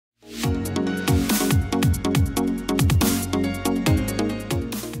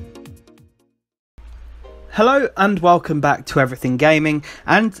Hello and welcome back to Everything Gaming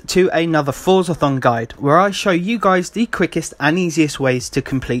and to another Forzathon guide where I show you guys the quickest and easiest ways to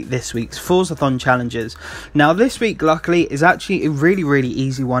complete this week's Forzathon challenges. Now this week luckily is actually a really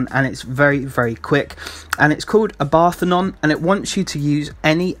easy one and it's very quick, and it's called Abarthanon and it wants you to use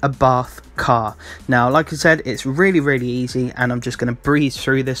any Abarth car. Now like I said, it's really easy and I'm just going to breeze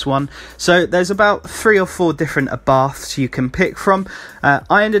through this one. So there's about 3 or 4 different Abarths you can pick from.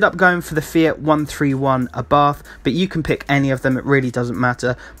 I ended up going for the Fiat 131 Abarth, but you can pick any of them, it really doesn't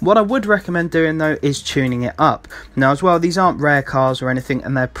matter. What I would recommend doing though is tuning it up. Now as well, these aren't rare cars or anything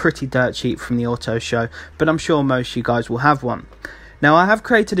and they're pretty dirt cheap from the auto show, but I'm sure most of you guys will have one. Now I have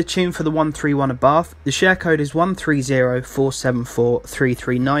created a tune for the 131 Abarth. The share code is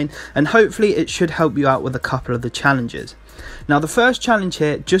 130474339 and hopefully it should help you out with a couple of the challenges. Now the first challenge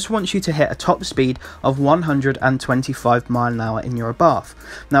here just wants you to hit a top speed of 125 mph in your Abarth.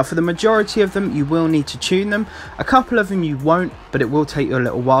 Now for the majority of them you will need to tune them, a couple of them you won't, but it will take you a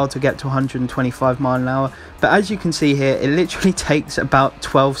little while to get to 125 mph. But as you can see here, it literally takes about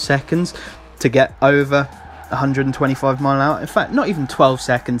 12 seconds to get over 125 mph. In fact, not even 12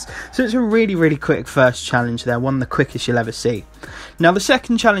 seconds. So it's a really quick first challenge there, one of the quickest you'll ever see. Now the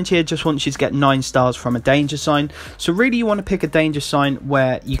second challenge here just wants you to get 9 stars from a danger sign. So really you want to pick a danger sign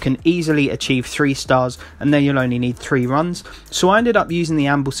where you can easily achieve 3 stars and then you'll only need 3 runs. So I ended up using the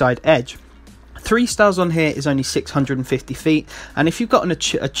Ambleside Edge. 3 stars on here is only 650 feet, and if you've got a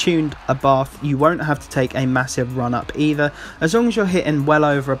tuned Abarth, you won't have to take a massive run up either. As long as you're hitting well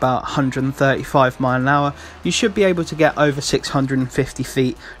over about 135 mph, you should be able to get over 650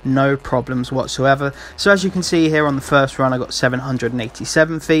 feet, no problems whatsoever. So as you can see here on the first run, I got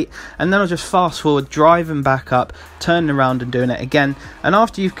 787 feet, and then I'll just fast forward, driving back up, turning around and doing it again. And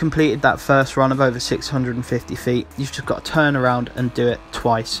after you've completed that first run of over 650 feet, you've just got to turn around and do it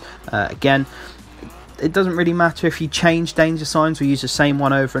twice again. It doesn't really matter if you change danger signs or use the same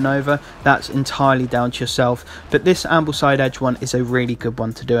one over and over, that's entirely down to yourself, but this Ambleside Edge one is a really good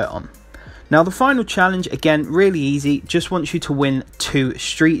one to do it on. Now the final challenge, again really easy, just wants you to win 2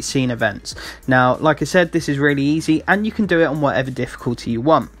 street scene events. Now like I said, this is really easy and you can do it on whatever difficulty you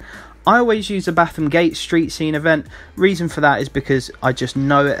want. I always use a Batham Gate street scene event. Reason for that is because I just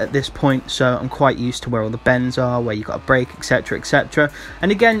know it at this point, so I'm quite used to where all the bends are, where you've got to brake, etc.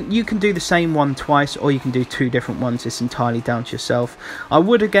 And again, you can do the same one twice or you can do 2 different ones, it's entirely down to yourself. I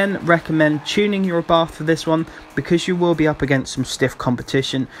would again recommend tuning your Abarth for this one because you will be up against some stiff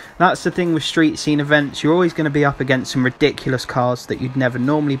competition. That's the thing with street scene events, you're always going to be up against some ridiculous cars that you'd never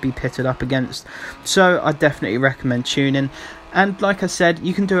normally be pitted up against, so I definitely recommend tuning. And like I said,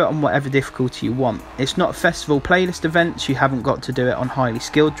 you can do it on whatever difficulty you want. It's not a festival playlist event, so you haven't got to do it on highly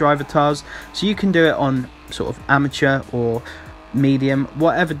skilled driver tars, so you can do it on sort of amateur or medium,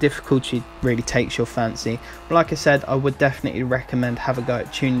 whatever difficulty really takes your fancy. But like I said, I would definitely recommend have a go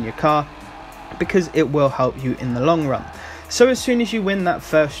at tuning your car because it will help you in the long run. So as soon as you win that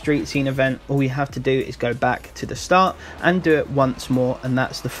first street scene event, all you have to do is go back to the start and do it once more, and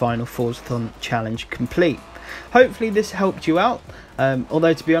that's the final Forzathon challenge complete. Hopefully this helped you out,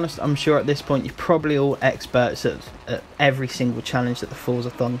 although to be honest, I'm sure at this point you're probably all experts at every single challenge that the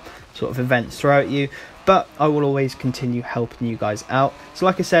Forzathon sort of events throw at you, but I will always continue helping you guys out. So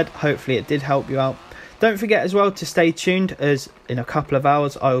like I said, hopefully it did help you out. Don't forget as well to stay tuned, as in a couple of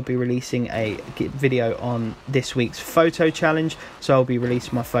hours I will be releasing a video on this week's photo challenge, so I'll be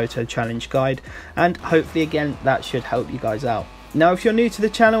releasing my photo challenge guide, and hopefully again that should help you guys out. Now if you're new to the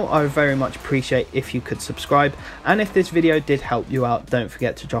channel, I would very much appreciate if you could subscribe, and if this video did help you out, don't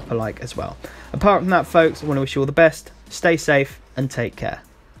forget to drop a like as well. Apart from that folks, I want to wish you all the best, stay safe and take care.